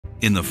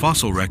In the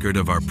fossil record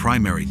of our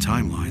primary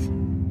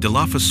timeline,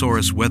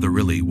 Dilophosaurus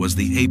weatherili was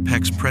the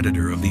apex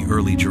predator of the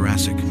early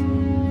Jurassic.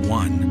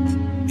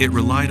 1. It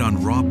relied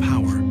on raw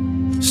power,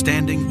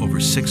 standing over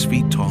 6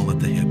 feet tall at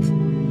the hip.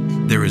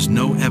 There is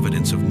no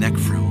evidence of neck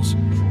frills,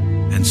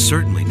 and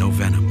certainly no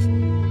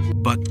venom.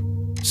 But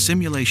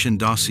Simulation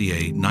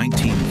Dossier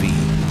 19V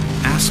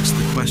asks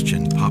the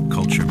question pop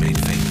culture made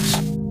famous.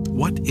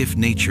 What if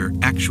nature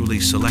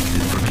actually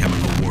selected for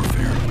chemical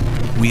warfare?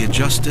 We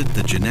adjusted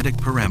the genetic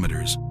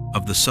parameters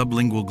of the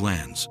sublingual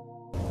glands.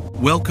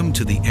 Welcome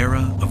to the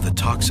era of the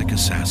toxic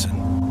assassin.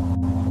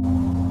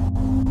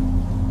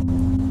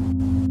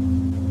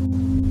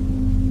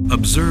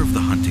 Observe the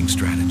hunting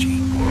strategy.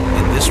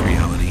 In this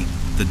reality,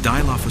 the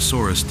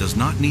Dilophosaurus does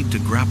not need to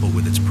grapple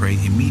with its prey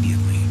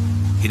immediately.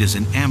 It is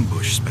an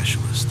ambush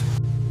specialist.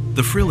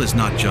 The frill is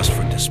not just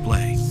for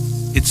display.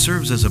 It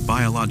serves as a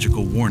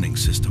biological warning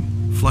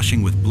system,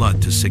 flushing with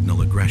blood to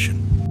signal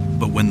aggression.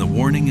 But when the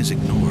warning is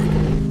ignored,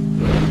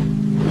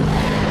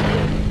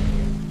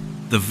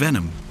 the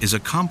venom is a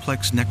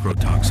complex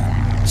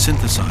necrotoxin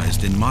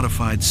synthesized in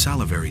modified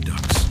salivary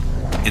ducts.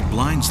 It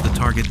blinds the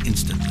target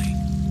instantly,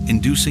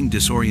 inducing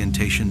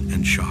disorientation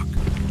and shock.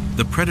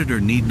 The predator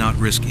need not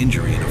risk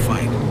injury in a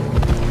fight.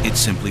 It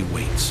simply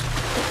waits.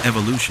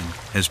 Evolution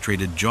has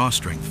traded jaw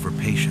strength for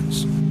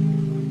patience.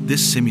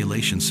 This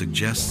simulation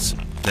suggests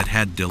that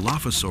had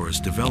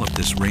Dilophosaurus developed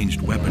this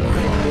ranged weaponry,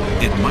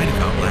 it might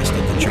have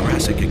outlasted the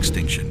Jurassic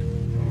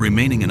extinction,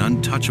 remaining an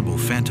untouchable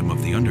phantom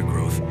of the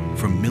undergrowth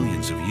for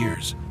millions of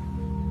years.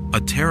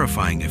 A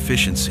terrifying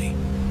efficiency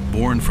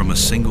born from a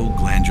single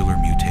glandular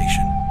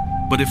mutation.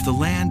 But if the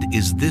land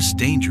is this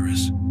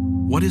dangerous,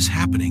 what is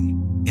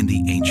happening in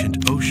the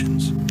ancient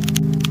oceans?